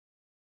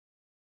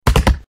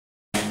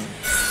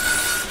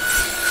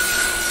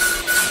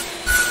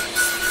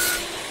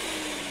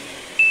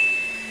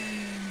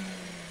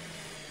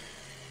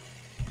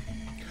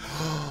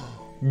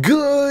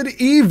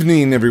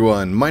evening,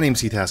 everyone. My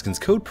name's Heath, Haskins,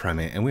 Code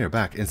Primate, and we are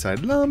back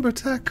inside Lumber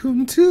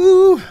Tycoon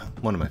 2.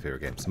 One of my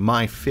favorite games.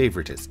 My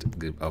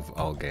favoritist of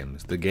all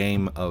games. The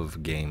game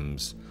of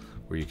games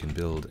where you can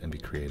build and be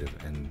creative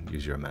and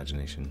use your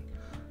imagination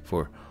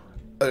for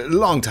a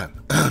long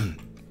time.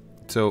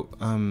 So,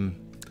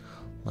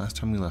 last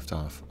time we left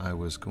off, I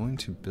was going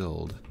to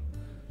build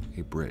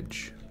a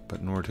bridge. But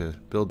in order to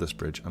build this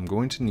bridge, I'm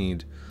going to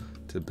need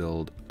to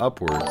build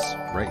upwards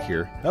right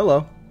here.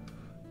 Hello.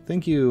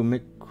 Thank you,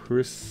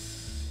 McCrispy.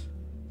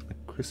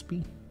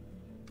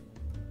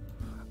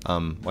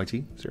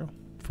 YT0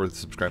 for the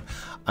subscribe.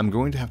 I'm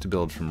going to have to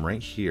build from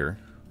right here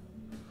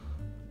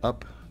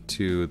up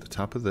to the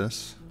top of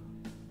this,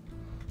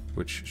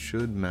 which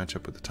should match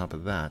up with the top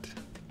of that,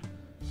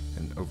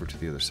 and over to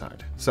the other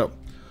side. So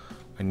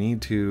I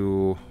need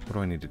to, what do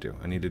I need to do?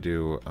 I need to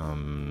do,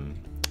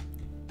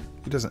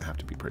 it doesn't have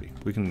to be pretty.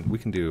 We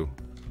can do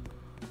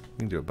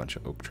a bunch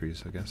of oak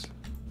trees, I guess,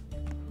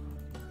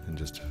 and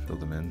just fill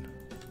them in.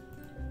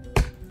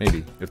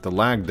 Maybe if the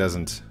lag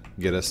doesn't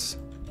get us.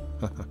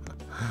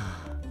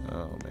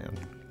 Oh man.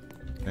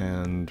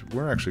 And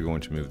we're actually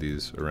going to move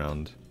these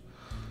around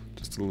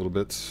just a little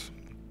bit.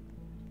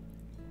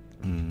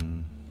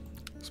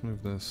 Let's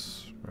move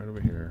this right over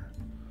here.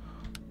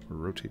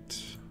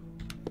 Rotate.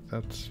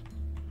 That's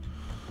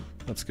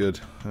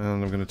good. And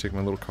I'm going to take my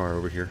little car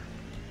over here.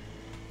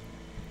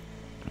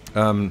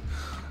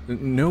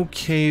 No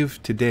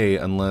cave today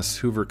unless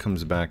Hoover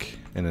comes back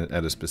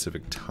at a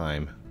specific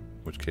time,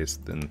 in which case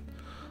then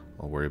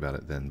I'll worry about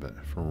it then. But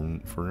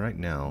for right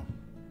now,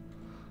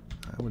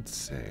 I would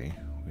say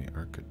we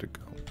are good to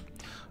go.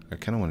 I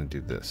kind of want to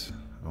do this.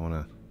 I want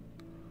to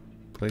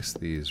place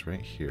these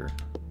right here.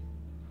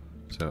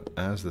 So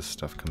as this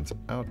stuff comes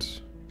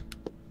out,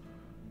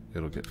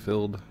 it'll get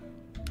filled.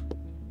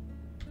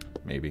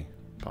 Maybe,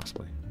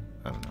 possibly.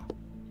 I don't know.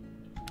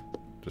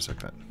 Just like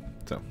that.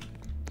 So.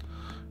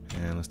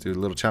 And let's do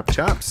little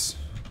chops.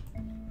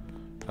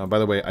 By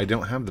the way, I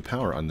don't have the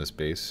power on this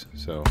base,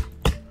 so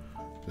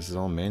this is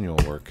all manual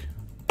work.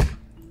 Oh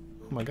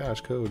my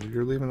gosh, Code,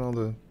 you're leaving all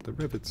the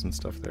rivets and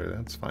stuff there.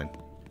 That's fine.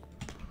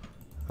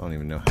 I don't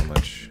even know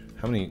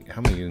how many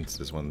units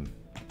does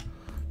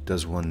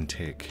one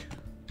take?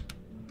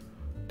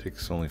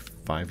 Takes only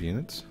 5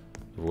 units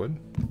of wood.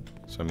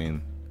 So I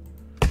mean,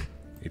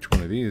 each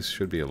one of these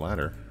should be a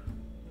ladder.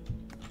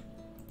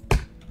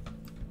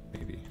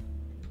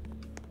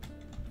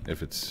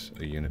 If it's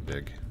a unit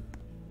big,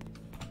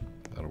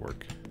 that'll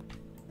work.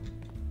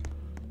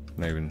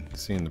 Not even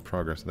seeing the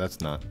progress.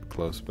 That's not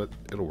close, but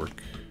it'll work.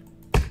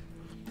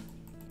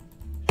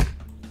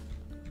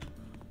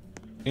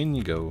 In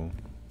you go.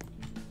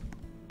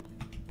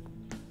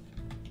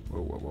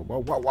 Whoa, whoa,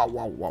 whoa, whoa, whoa,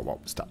 whoa, whoa,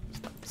 whoa. Stop.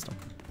 There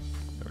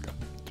we go.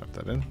 Drop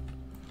that in.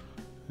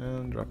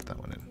 And drop that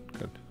one in.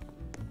 Good.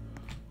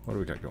 What do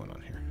we got going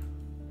on here?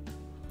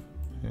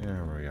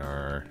 There we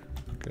are.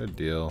 Good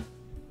deal.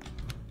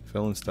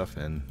 Filling stuff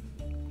in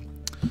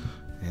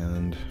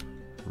and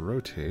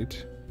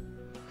rotate.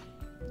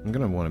 I'm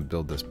gonna want to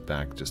build this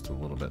back just a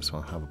little bit, so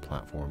I'll have a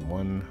platform.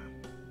 1,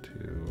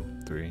 2,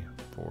 3,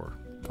 4,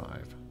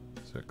 5,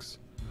 6,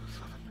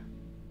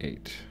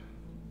 8.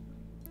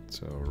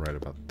 So right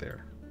about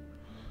there.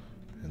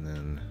 And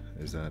then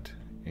is that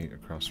 8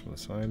 across from the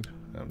side?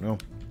 I don't know.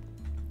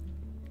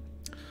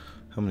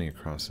 How many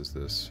across is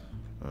this?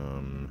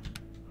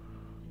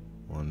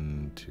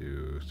 1,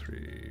 2,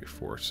 3,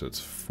 4. So it's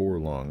 4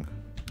 long.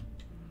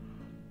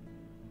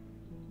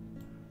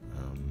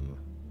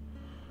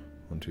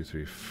 1, 2,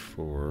 3,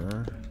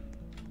 4.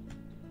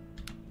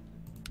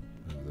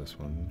 Move this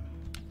one.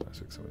 5,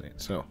 6, 7,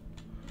 8. So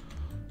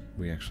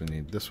we actually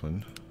need this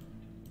one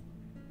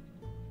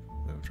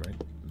moved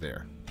right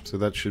there. So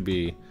that should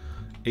be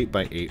 8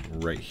 by 8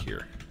 right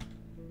here,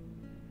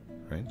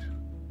 right?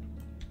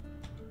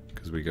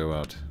 Because we go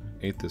out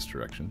 8 this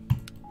direction.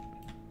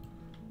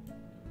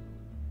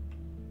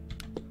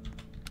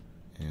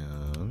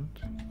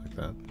 Like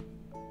that.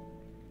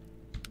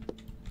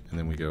 And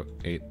then we go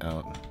 8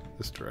 out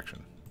this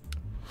direction.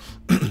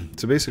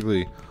 So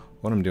basically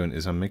what I'm doing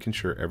is I'm making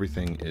sure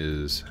everything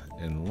is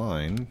in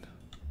line,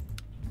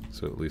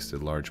 so at least a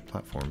large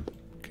platform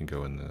can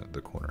go in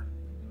the corner.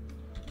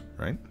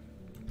 Right?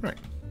 Right.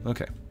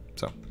 Okay.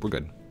 So we're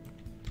good.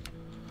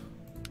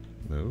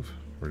 Move.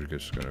 We're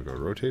just going to go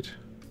rotate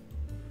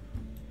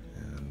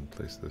and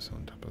place this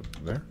on top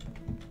of there.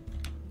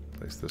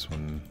 Place this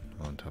one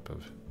on top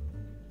of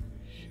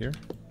here.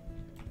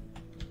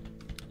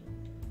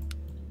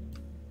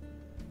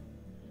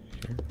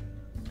 Here.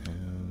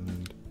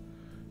 And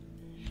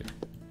here.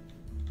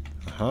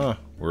 Aha!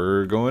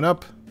 We're going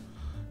up!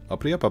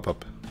 Uppity up, up,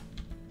 up.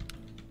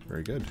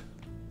 Very good.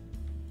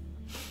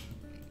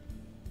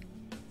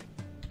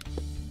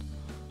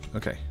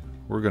 Okay.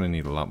 We're gonna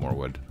need a lot more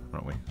wood,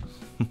 aren't we?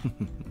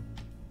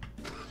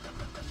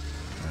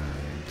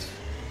 Alright.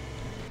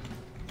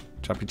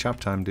 Choppy chop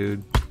time,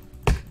 dude.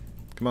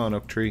 Come on,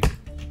 oak tree.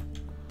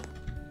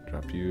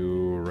 Drop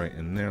you right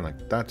in there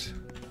like that.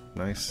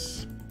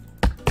 Nice.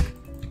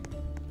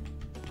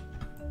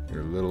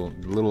 You're a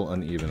little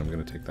uneven. I'm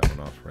going to take that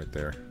one off right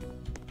there.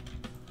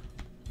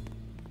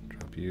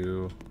 Drop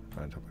you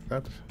right on top like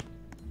that.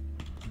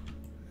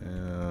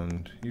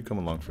 And you come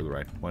along for the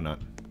ride. Why not?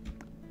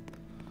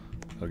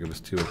 That'll give us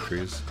 2 oak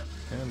trees.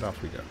 And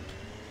off we go.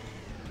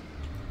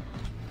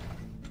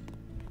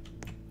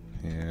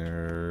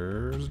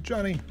 Here's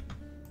Johnny.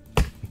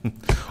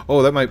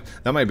 Oh, that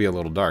might be a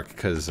little dark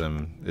because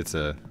it's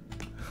a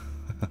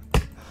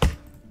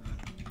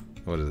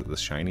what is it? The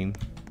Shining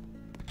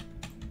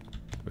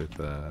with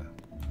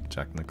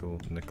Jack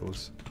Nicholson,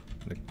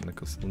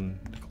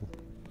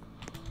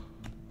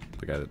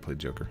 the guy that played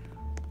Joker.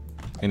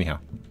 Anyhow,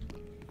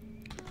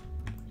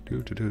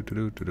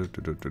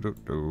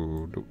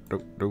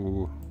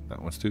 that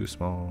one's too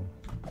small.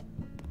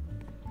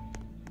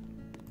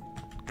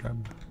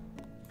 Grab.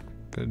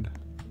 Good.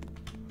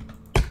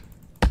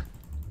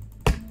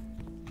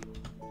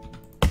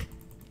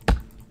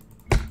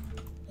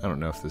 I don't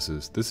know if this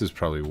is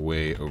probably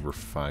way over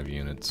 5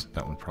 units.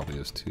 That one probably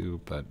is too,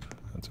 but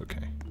that's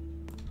okay.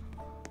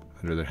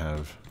 I'd rather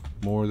have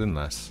more than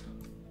less.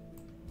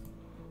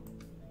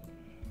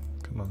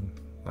 Come on,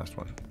 last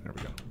one. There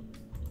we go.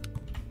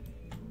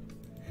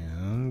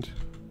 And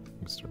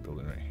let's start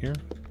building right here.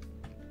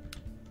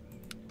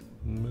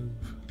 Move.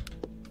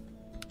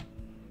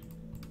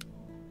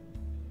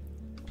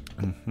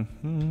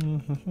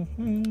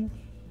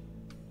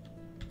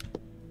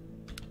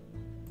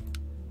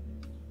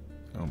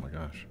 Oh my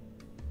gosh.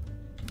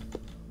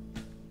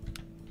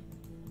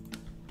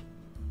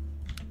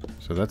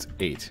 So that's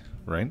 8,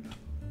 right?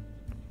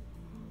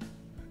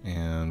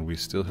 And we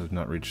still have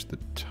not reached the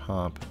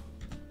top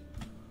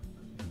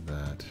of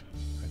that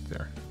right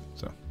there.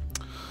 So,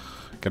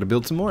 gotta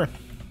build some more.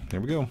 There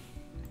we go.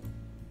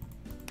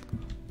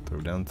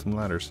 Throw down some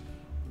ladders.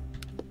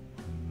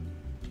 1,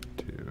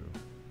 2,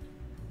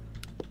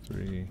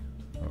 3.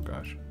 Oh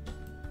gosh.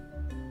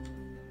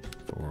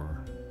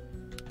 4,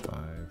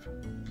 5,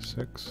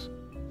 6,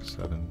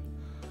 7,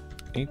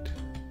 8.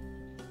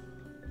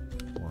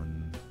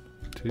 1,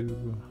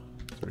 2,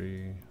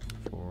 3,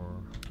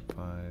 4,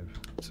 5,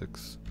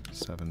 6,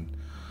 7,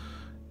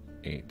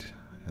 8.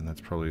 And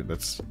that's going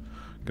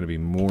to be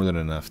more than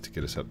enough to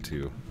get us up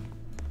to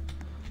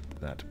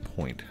that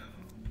point.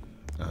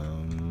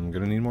 I'm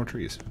going to need more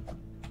trees.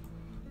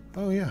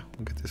 Oh yeah,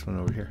 we'll get this one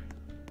over here.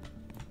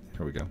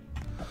 Here we go.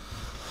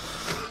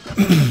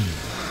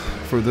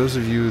 For those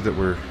of you that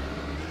were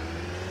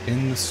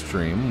in the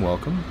stream,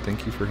 welcome.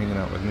 Thank you for hanging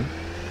out with me.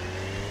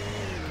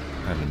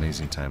 I had an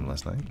amazing time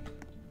last night.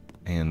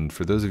 And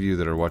for those of you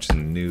that are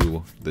watching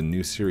the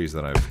new series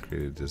that I've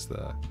created is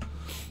the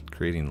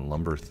creating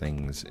lumber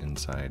things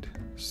inside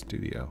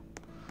Studio.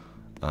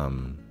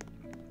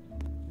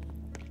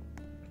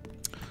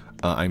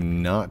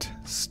 I'm not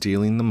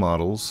stealing the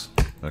models.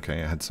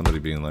 Okay, I had somebody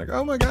being like,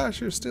 "Oh my gosh,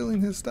 you're stealing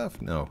his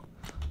stuff." No,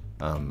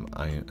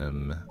 I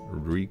am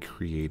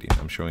recreating.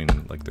 I'm showing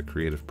like the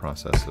creative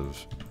process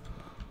of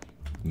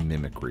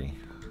mimicry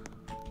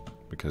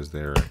because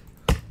they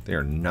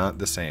are not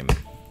the same.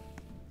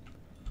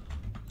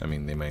 I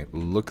mean, they might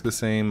look the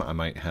same. I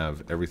might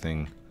have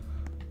everything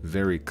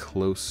very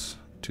close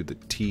to the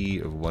T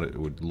of what it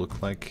would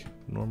look like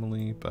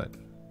normally, but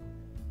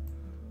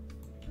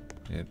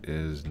it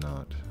is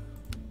not.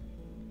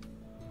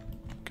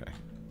 Okay,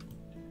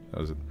 that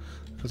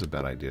was a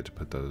bad idea to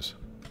put those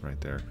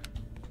right there.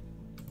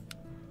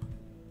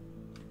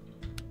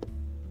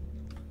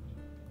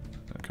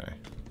 Okay.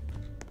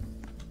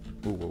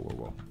 Whoa, whoa, whoa,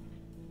 whoa.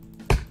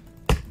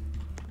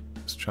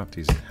 Let's chop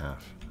these in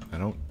half. I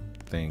don't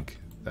think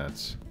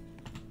that's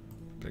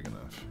big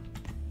enough.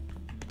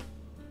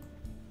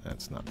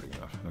 That's not big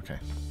enough. Okay.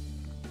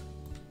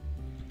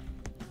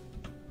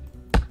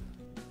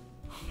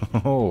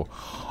 Oh,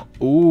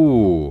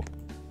 ooh,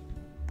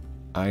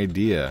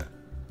 idea.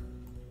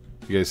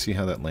 You guys see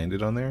how that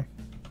landed on there?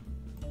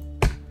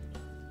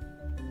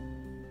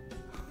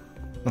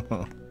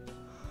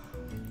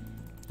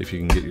 If you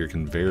can get your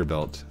conveyor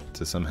belt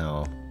to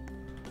somehow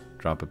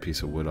drop a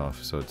piece of wood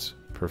off so it's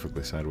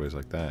perfectly sideways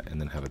like that, and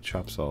then have a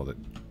chop saw that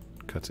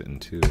cuts it in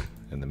two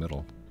in the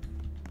middle.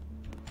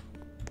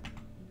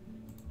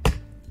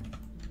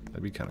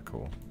 That'd be kind of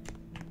cool.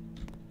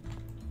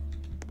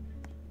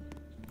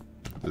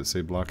 Does it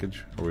say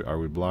blockage? Are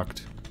we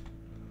blocked?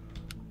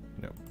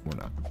 No, we're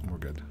not. We're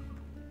good.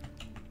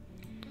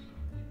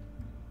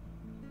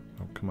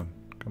 Oh, come on.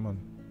 Come on.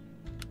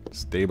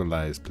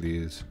 Stabilize,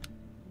 please.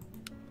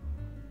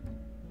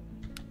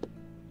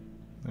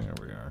 There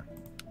we are.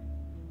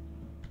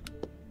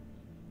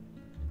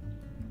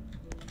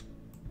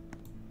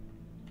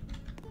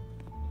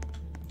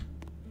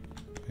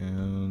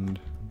 And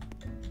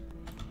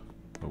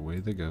away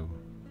they go.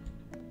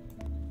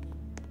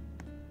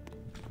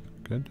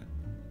 Good.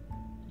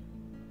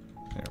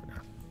 There we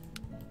are.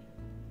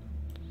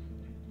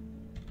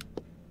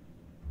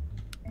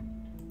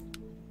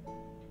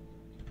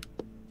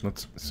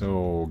 Let's,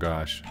 so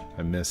gosh,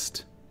 I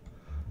missed.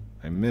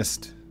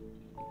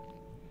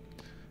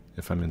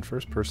 If I'm in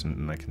first person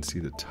and I can see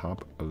the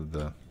top of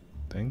the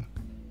thing,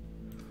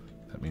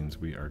 that means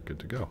we are good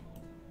to go.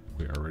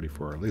 we are ready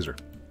for our laser.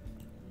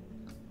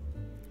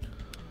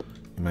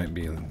 You might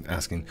be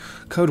asking,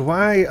 Code,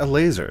 why a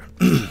laser?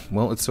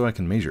 Well, it's so I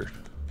can measure.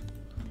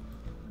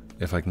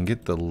 If I can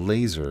get the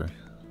laser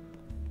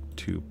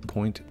to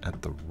point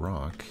at the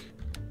rock,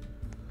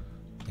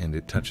 and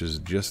it touches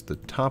just the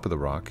top of the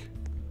rock,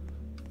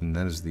 and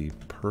that is the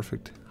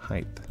perfect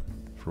height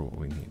for what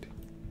we need.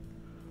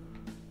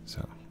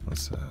 So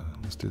let's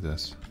do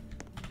this.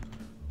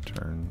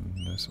 Turn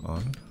this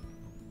on.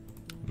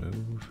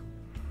 Move.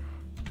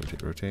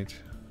 Rotate, rotate.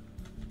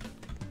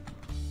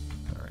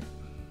 All right,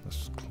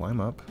 let's climb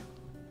up.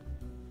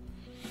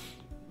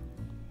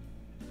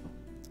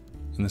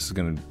 And this is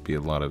going to be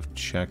a lot of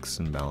checks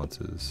and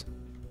balances.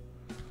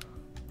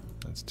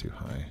 That's too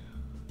high.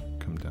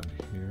 Come down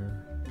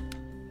here.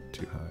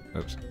 Too high.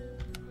 Oops.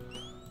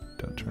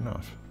 Don't turn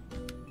off.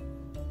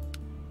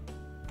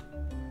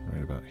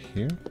 Right about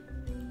here.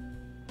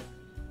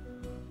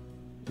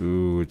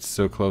 Ooh, it's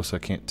so close I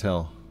can't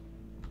tell.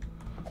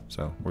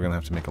 So we're gonna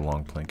have to make a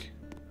long plank.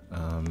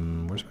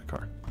 Where's my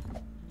car?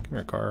 Come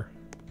here, car.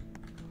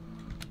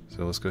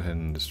 So let's go ahead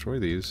and destroy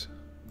these.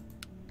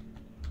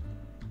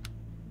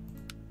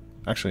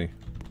 Actually,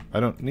 I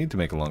don't need to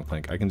make a long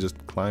plank. I can just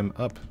climb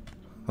up.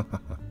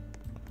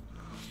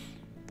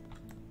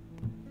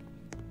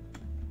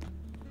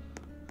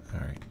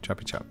 Alright,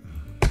 choppy chop.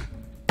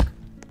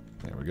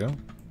 There we go.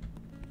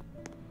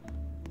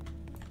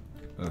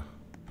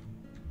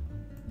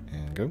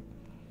 And go.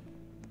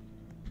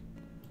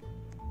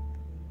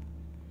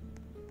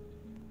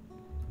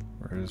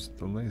 Where's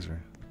the laser?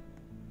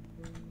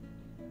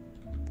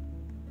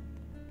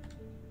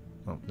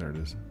 Oh, there it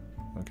is.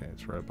 Okay,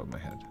 it's right above my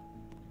head.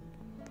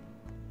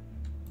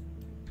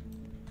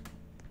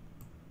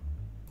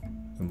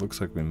 It looks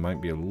like we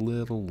might be a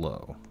little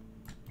low.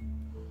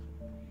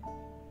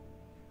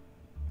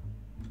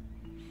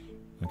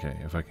 Okay,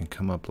 if I can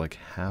come up like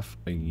half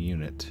a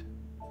unit,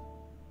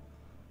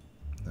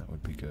 that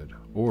would be good.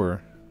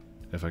 Or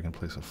if I can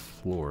place a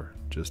floor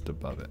just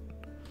above it.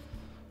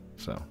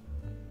 So,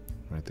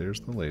 right there's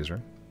the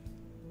laser.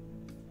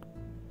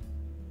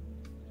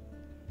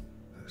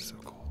 That is so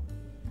cool.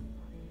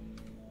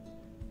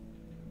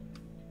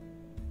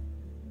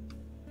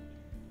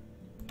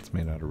 It's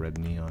made out of red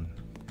neon.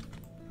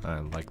 I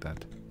like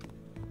that.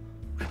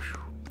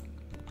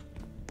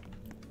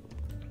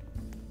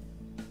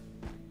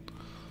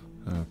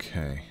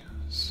 Okay,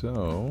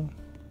 so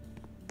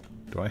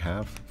do I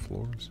have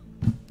floors?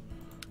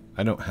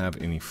 I don't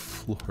have any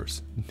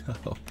floors. No.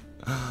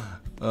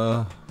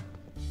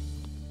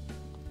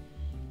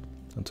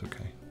 That's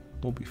okay.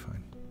 We'll be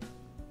fine.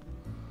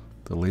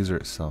 The laser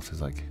itself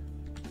is like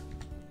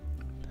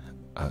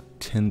a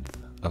 1/10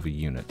 of a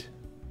unit.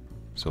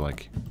 So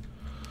like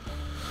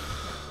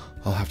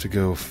I'll have to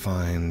go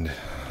find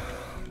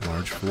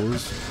large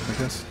floors, I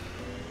guess.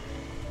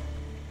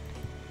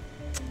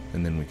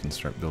 And then we can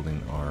start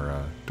building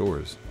our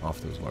doors off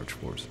those large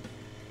floors.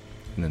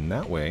 And then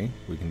that way,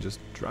 we can just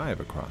drive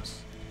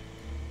across.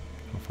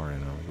 How far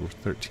in are we? We're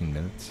 13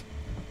 minutes.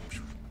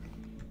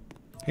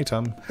 Hey,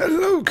 Tom.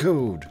 Hello,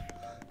 Code.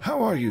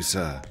 How are you,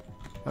 sir?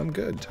 I'm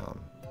good, Tom.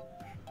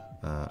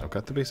 I've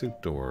got the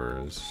basic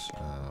doors.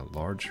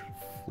 Large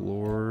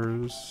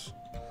floors.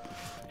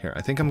 Here,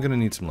 I think I'm going to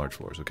need some large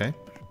floors, okay?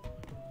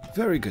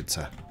 Very good,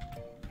 sir.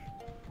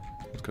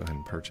 Let's go ahead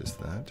and purchase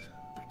that.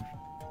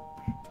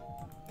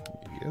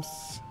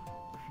 Yes.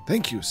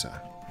 Thank you, sir.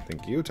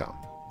 Thank you, Tom.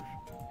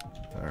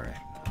 All right.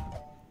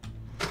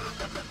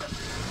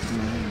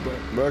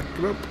 Back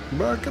it up.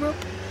 Back it up.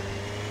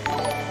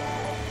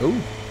 Oh,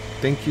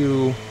 thank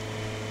you.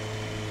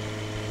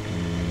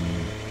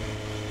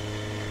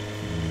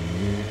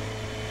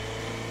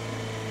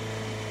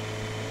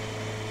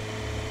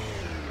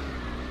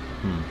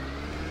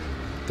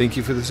 Thank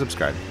you for the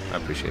subscribe. I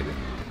appreciate it.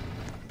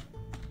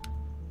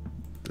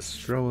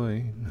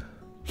 Destroying.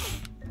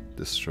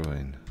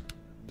 Destroying.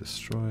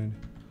 Destroyed.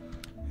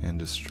 And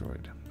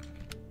destroyed.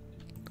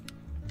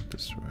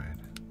 Destroyed.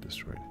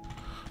 Destroyed.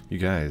 You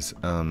guys,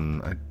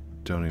 I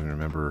don't even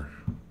remember.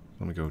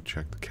 Let me go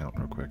check the count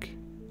real quick.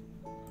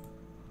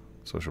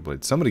 Social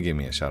Blade. Somebody gave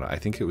me a shout out. I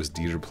think it was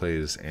Dieter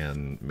Plays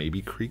and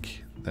maybe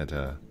Creek that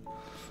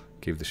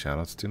gave the shout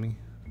outs to me.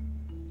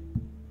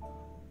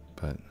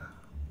 But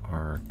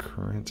our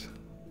current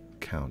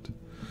count,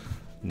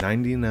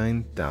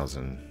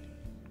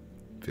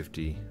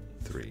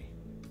 99,053.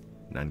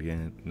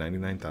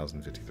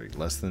 99,053.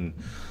 Less than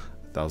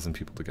 1,000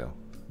 people to go.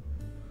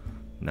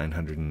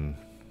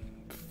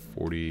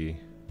 940.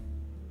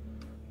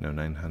 No,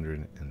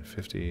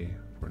 950.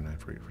 49,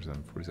 48,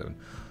 47, 47.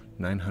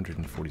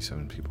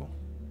 947 people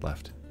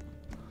left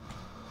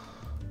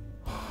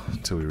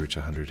until we reach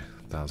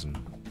 100,000.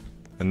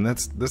 And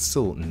that's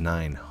still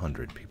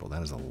 900 people.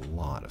 That is a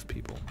lot of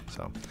people.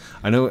 So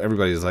I know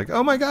everybody's like,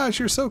 oh my gosh,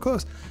 you're so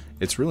close.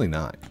 It's really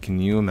not. Can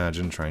you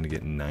imagine trying to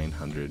get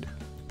 900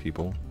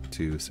 people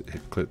to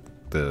click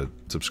the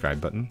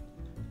subscribe button?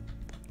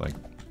 Like,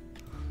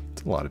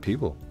 it's a lot of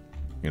people,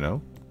 you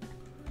know?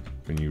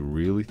 When you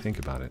really think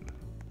about it.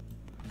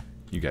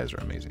 You guys are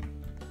amazing.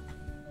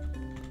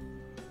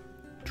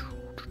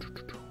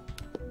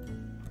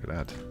 Look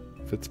at that.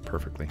 Fits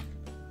perfectly.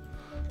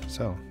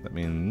 So that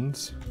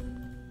means,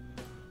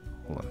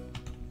 hold on.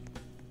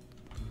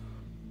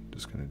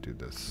 Just gonna do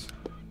this.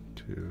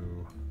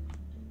 2,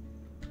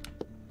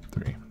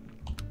 3.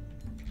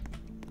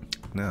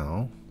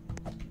 Now,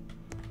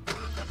 I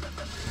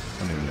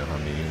don't even know how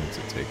many units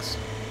it takes.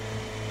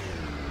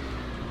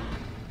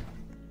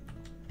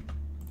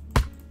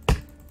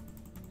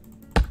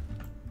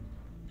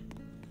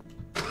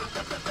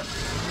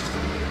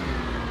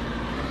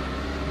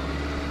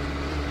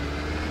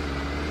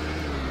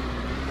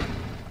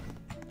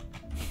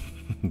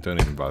 Don't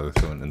even bother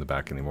throwing it in the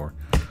back anymore.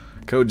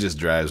 Code just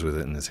drives with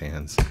it in his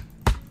hands.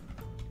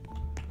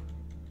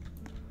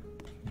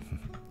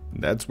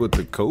 That's what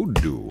the code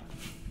do.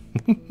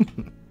 There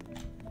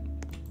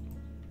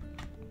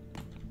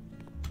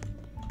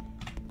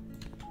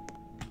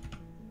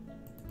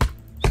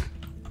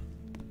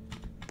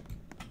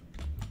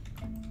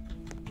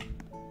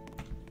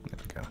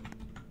we go.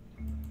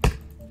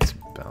 It's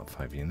about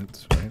 5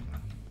 units, right?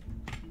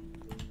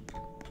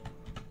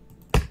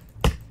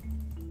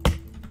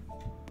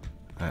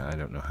 I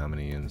don't know how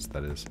many units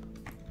that is.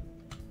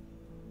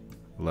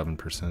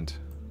 11%,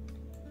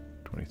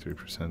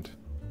 23%,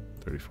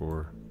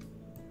 34.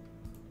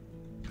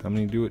 How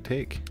many do it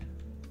take?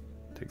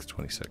 It takes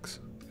 26.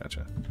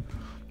 Gotcha.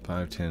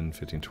 5, 10,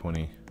 15,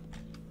 20,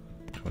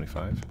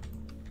 25,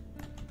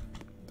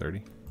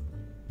 30.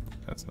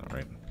 That's not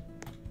right.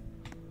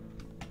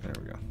 There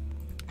we go.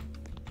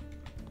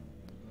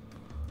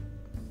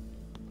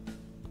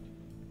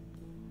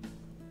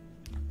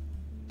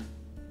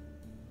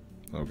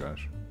 Oh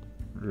gosh.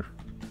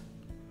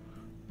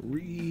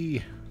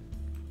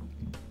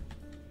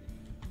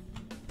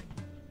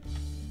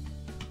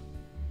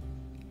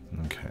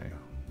 Okay.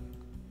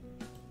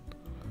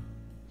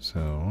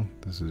 So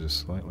this is just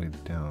slightly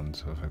down,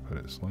 so if I put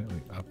it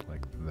slightly up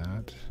like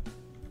that,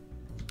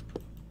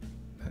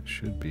 that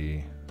should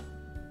be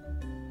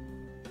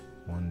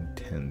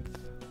 1/10.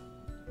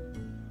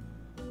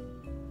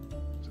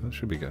 So that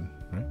should be good,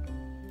 right?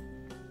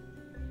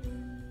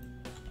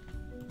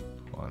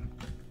 Hold on.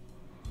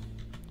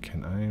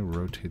 Can I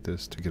rotate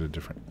this to get a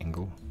different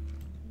angle?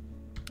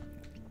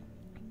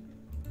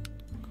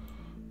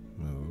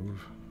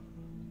 Move.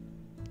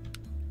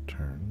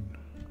 Turn.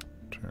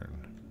 Turn.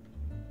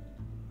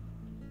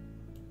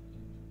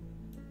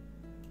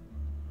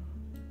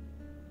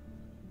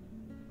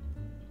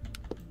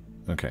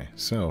 Okay,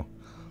 so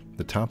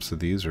the tops of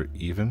these are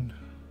even.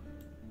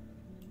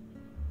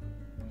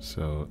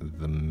 So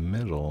the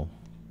middle,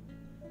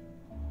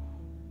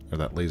 or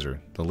that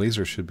laser, the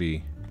laser should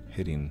be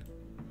hitting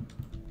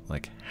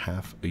like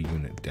half a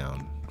unit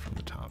down from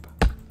the top.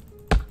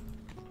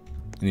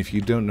 And if you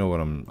don't know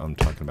what I'm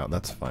talking about,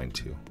 that's fine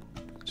too.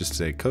 Just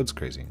say code's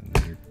crazy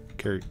and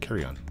you're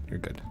carry on. You're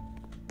good.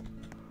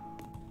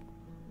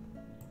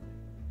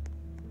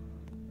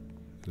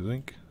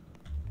 Link.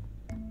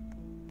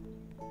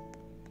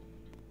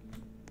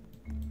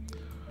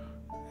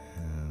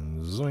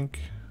 And zoink.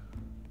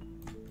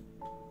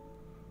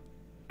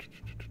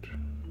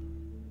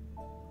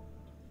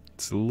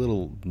 It's a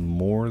little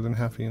more than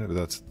half a unit,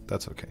 but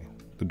that's okay.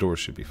 The doors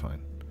should be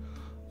fine.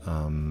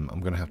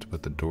 I'm gonna have to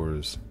put the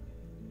doors.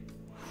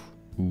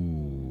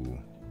 Ooh.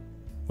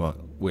 Well,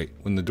 wait.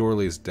 When the door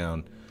lays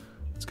down,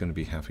 it's gonna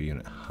be half a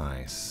unit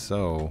high.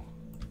 So,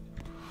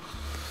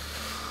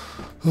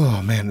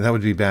 oh man, that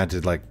would be bad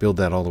to like build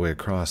that all the way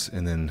across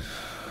and then.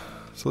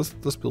 So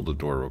let's build a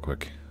door real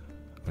quick.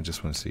 I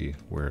just want to see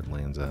where it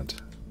lands at.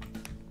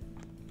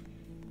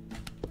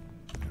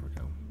 There we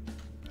go.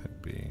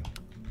 That'd be.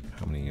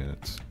 How many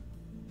units?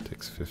 It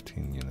takes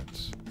 15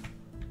 units.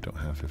 Don't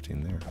have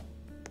 15 there.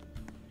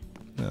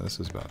 No, this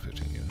is about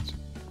 15 units.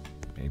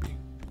 Maybe.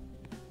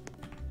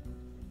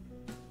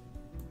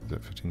 Is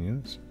that 15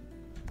 units?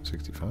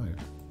 65.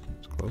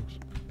 It's close.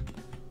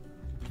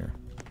 Here,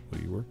 will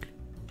you work?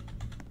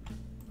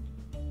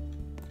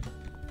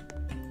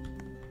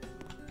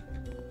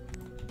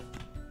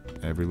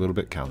 Every little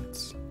bit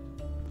counts.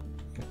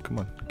 Yeah, come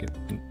on, get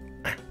in.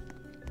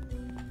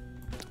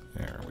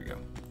 There we go.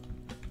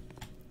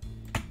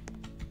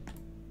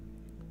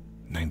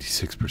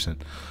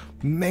 96%.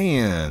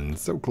 Man,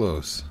 so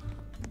close.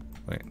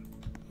 Wait,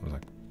 I was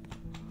like,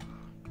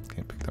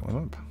 can't pick that one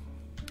up.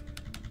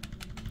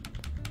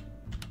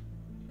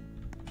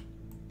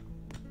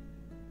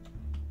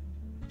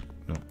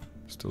 No,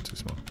 still too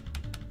small.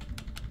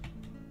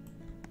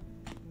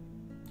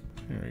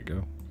 There you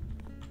go.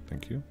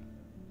 Thank you.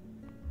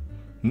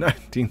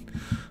 19.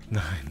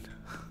 9.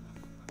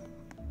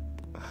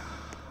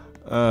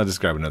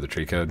 Just grab another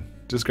tree, Code.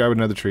 Just grab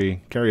another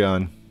tree. Carry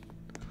on.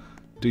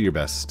 Do your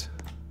best.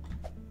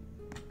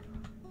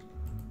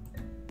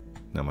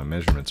 Now my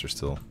measurements are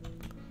still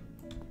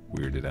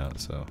weirded out,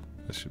 so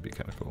this should be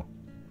kind of cool.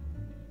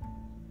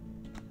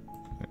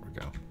 There we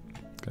go.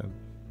 Good.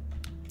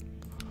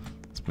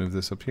 Let's move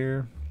this up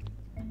here.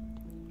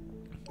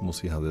 We'll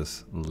see how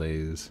this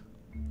lays.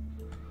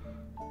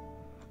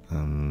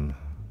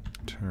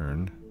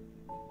 Turn.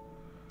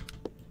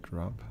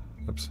 Drop.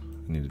 Oops.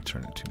 I need to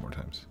turn it 2 more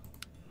times.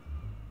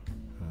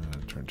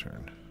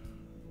 turn.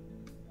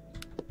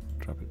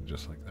 Drop it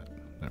just like that.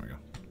 There we go.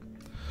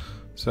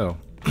 So,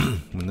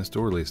 when this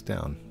door lays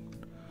down,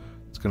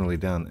 it's going to lay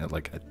down at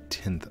like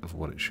 1/10 of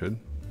what it should.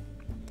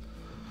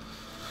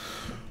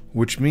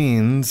 Which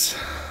means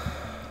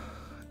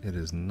it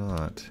is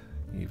not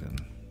even.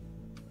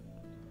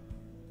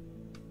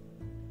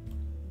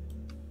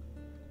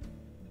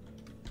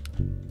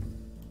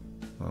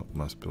 Oh,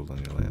 must build on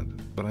your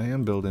land. But I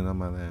am building on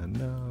my land.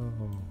 No.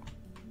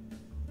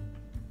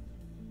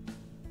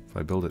 If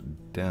I build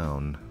it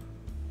down,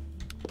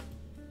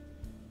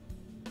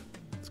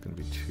 it's going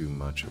to be too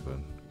much of a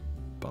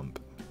bump.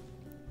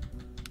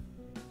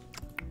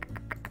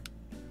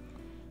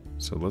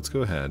 So let's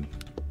go ahead.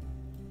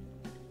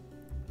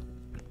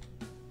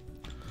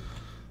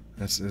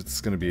 That's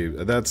going to be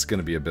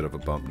a bit of a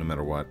bump no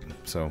matter what.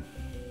 So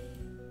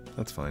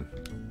that's fine.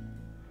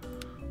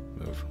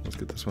 Move. Let's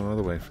get this one out of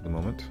the way for the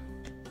moment.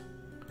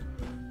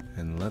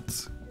 And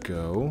let's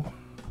go.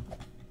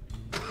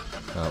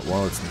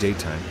 While it's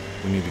daytime,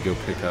 we need to go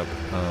pick up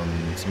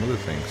some other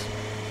things.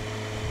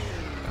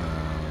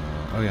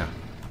 Oh yeah,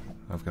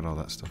 I've got all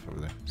that stuff over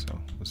there. So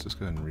let's just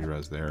go ahead and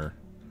re-res there.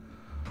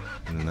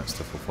 And then that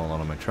stuff will fall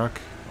out of my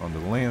truck, onto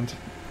the land.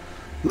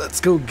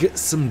 Let's go get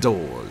some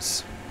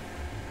doors.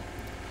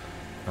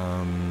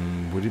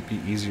 Would it be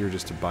easier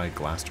just to buy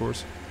glass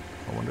doors?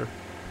 I wonder.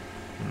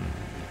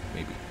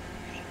 Maybe.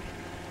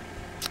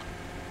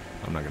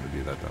 I'm not going to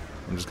do that though.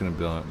 I'm just going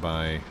to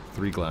buy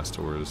 3 glass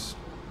doors.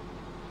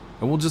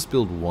 And we'll just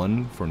build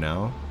 1 for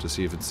now to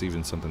see if it's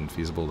even something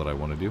feasible that I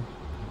want to do.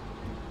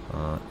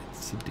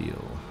 It's a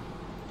deal.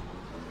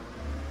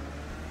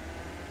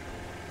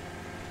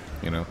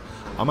 You know,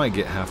 I might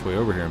get halfway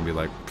over here and be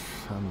like,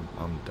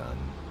 I'm done.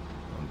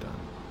 I'm done.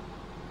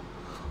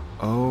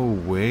 Oh,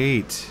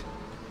 wait.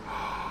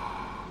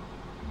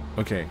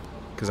 Okay,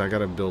 because I got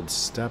to build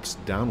steps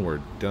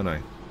downward, don't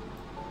I?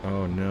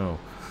 Oh, no.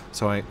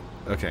 So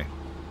okay.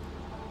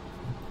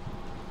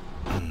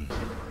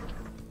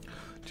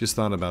 Just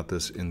thought about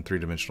this in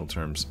 3-dimensional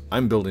terms.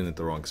 I'm building at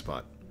the wrong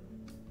spot.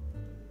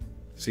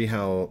 See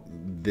how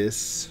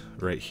this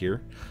right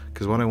here?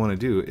 Because what I want to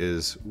do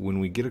is when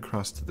we get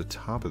across to the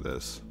top of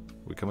this,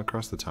 we come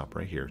across the top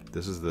right here.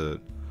 This is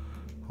the...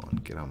 Hold on,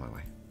 get out of my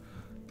way.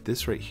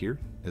 This right here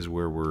is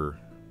where we're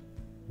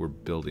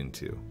building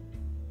to.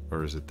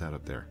 Or is it that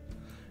up there?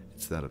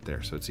 It's that up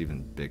there, so it's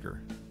even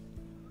bigger.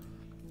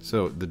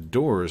 So the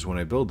doors, when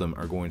I build them,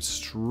 are going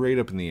straight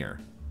up in the air.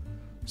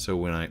 So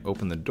when I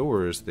open the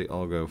doors, they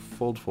all go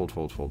fold, fold,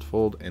 fold, fold,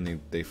 fold, and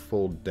they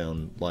fold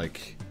down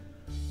like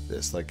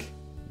this. Like,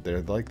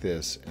 they're like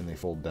this, and they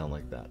fold down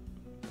like that.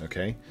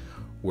 Okay?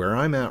 Where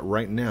I'm at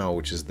right now,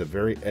 which is the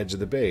very edge of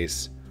the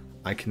base,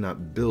 I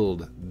cannot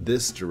build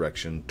this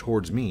direction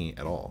towards me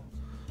at all.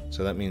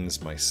 So that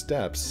means my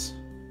steps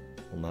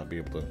will not be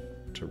able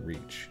to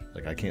reach.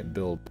 Like, I can't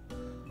build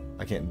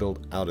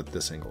out at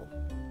this angle.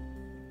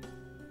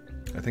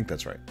 I think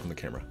that's right on the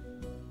camera.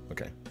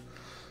 Okay.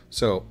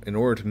 So, in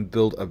order to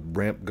build a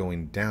ramp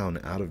going down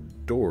out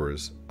of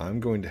doors, I'm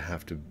going to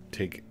have to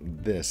take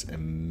this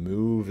and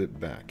move it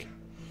back.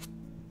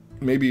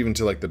 Maybe even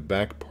to like the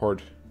back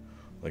part,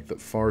 like the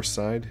far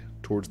side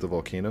towards the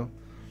volcano.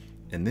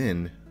 And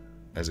then,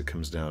 as it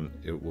comes down,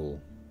 it will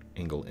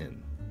angle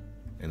in.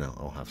 And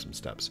I'll have some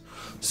steps.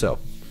 So,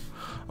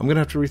 I'm going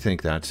to have to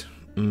rethink that.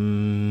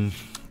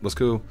 Let's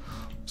go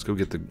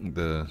get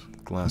the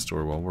glass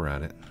door while we're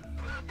at it.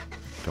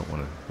 Don't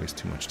want to waste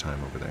too much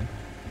time over there.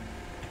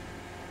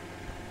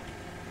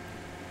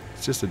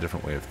 It's just a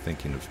different way of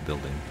thinking of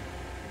building.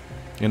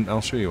 And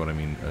I'll show you what I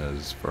mean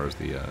as far as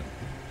the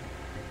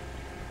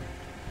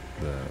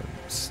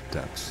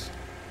steps.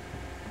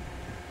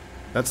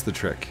 That's the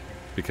trick,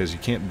 because you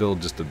can't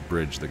build just a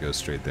bridge that goes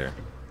straight there.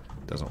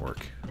 It doesn't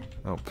work.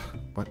 Oh,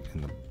 what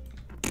in the...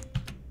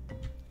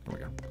 There we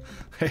go.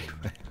 Hey,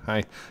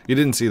 hi. You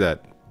didn't see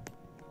that.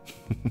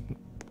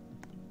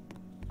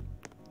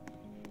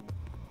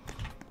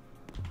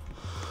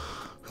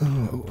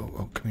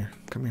 Oh, come here,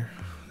 come here.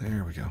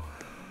 There we go.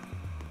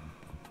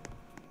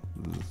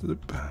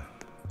 Zip.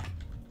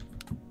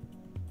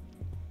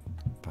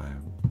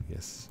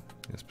 Yes,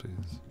 yes,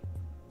 please.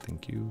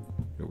 Thank you.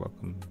 You're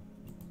welcome.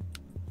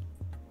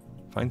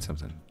 Find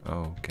something.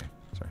 Oh, okay.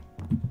 Sorry.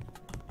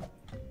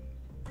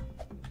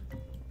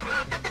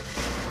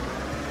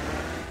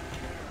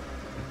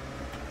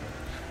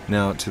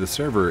 Now, to the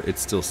server,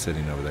 it's still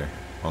sitting over there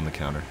on the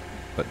counter.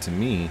 But to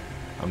me,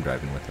 I'm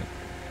driving with it.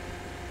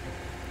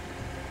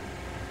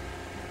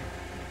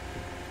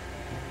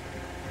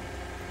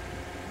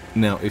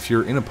 Now, if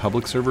you're in a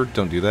public server,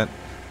 don't do that,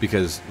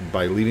 because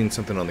by leaving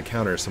something on the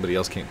counter, somebody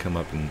else can't come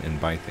up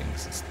and buy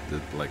things. It's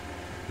like,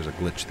 there's a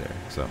glitch there.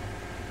 So,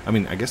 I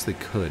mean, I guess they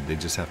could. They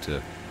just have to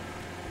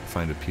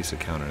find a piece of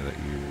counter that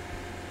you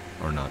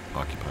are not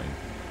occupying.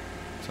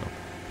 So,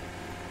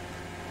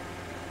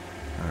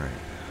 alright.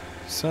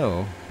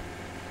 So,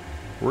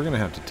 we're going to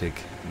have to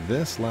take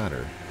this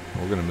ladder,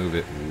 and we're going to move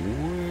it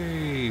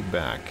way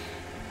back.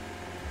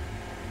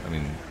 I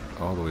mean,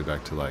 all the way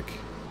back to, like,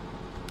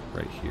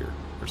 right here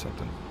or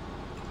something.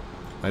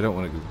 I don't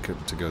want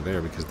to go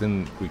there because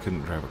then we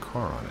couldn't drive a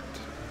car on it.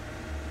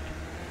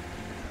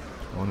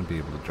 I want to be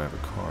able to drive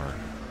a car,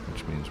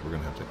 which means we're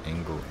going to have to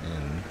angle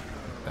in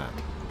like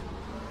that.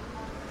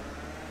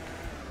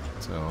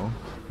 So,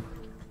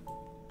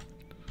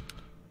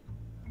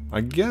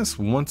 I guess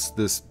once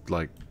this,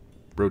 like,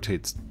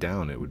 rotates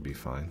down, it would be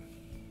fine.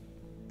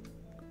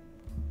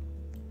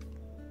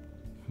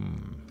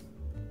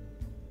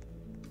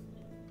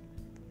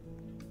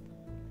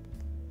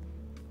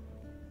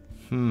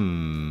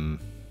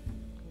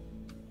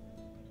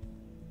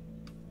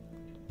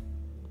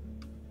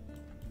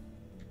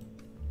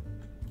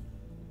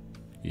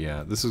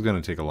 Yeah, this is going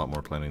to take a lot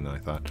more planning than I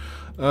thought.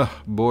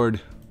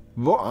 Bored.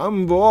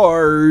 I'm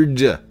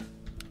bored.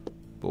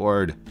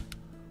 Bored.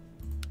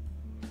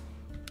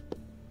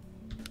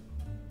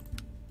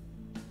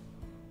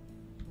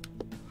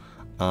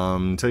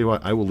 Tell you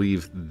what, I will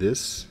leave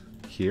this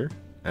here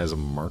as a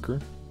marker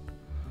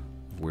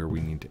of where we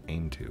need to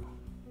aim to.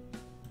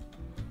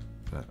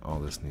 But all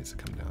this needs to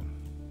come down.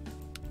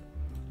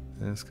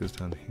 This goes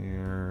down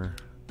here.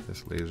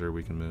 This laser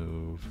we can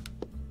move.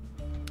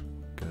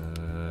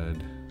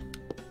 Good.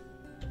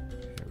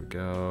 Here we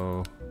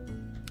go.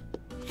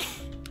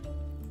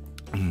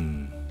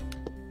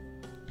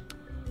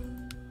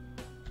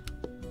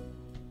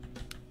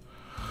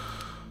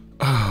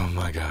 Oh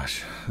my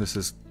gosh. This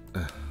is...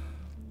 how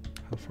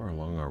far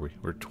along are we?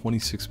 We're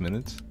 26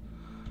 minutes?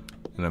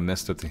 And I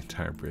messed up the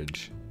entire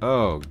bridge.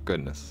 Oh,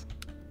 goodness.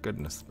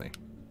 Goodness me.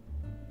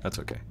 That's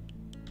okay.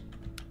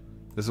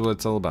 This is what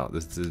it's all about.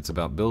 It's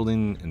about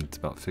building, and it's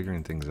about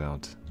figuring things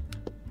out.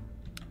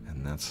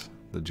 And that's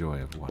the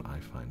joy of what I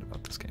find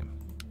about this game.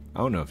 I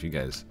don't know if you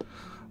guys...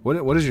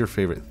 What is your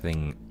favorite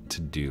thing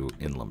to do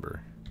in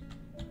lumber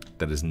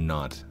that is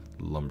not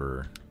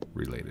lumber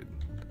related?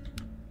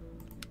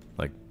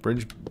 Like,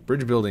 bridge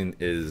building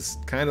is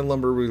kind of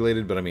lumber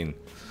related, but I mean,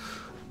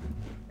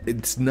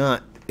 it's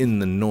not in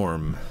the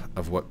norm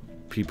of what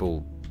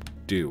people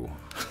do.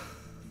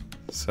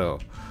 So,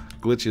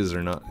 glitches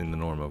are not in the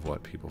norm of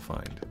what people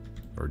find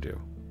or do.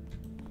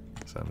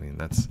 So, I mean,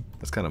 that's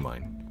kind of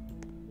mine.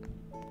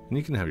 And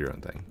you can have your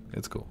own thing.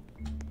 It's cool.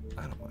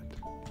 I don't mind.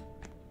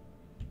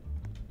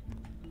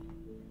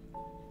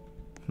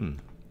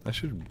 I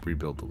should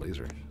rebuild the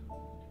laser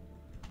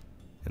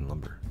in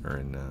lumber, or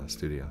in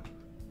studio.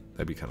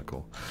 That'd be kind of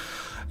cool.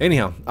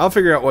 Anyhow, I'll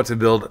figure out what to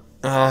build.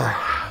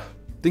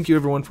 Thank you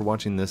everyone for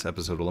watching this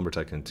episode of Lumber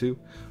Tycoon 2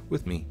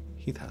 with me,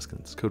 Heath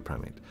Haskins, Code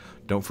Primate.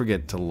 Don't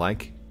forget to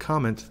like,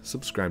 comment,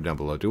 subscribe down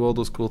below. Do all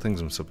those cool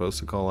things I'm supposed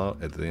to call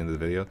out at the end of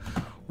the video.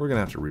 We're going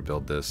to have to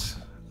rebuild this.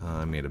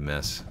 I made a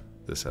mess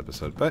this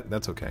episode, but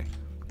that's okay.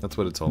 That's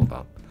what it's all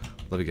about.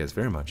 Love you guys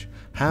very much.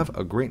 Have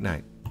a great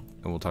night,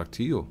 and we'll talk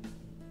to you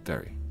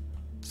very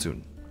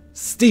soon.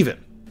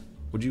 Steven,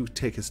 would you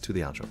take us to the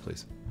outro,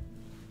 please?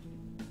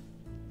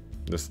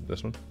 This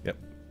one? Yep.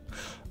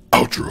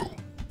 Outro.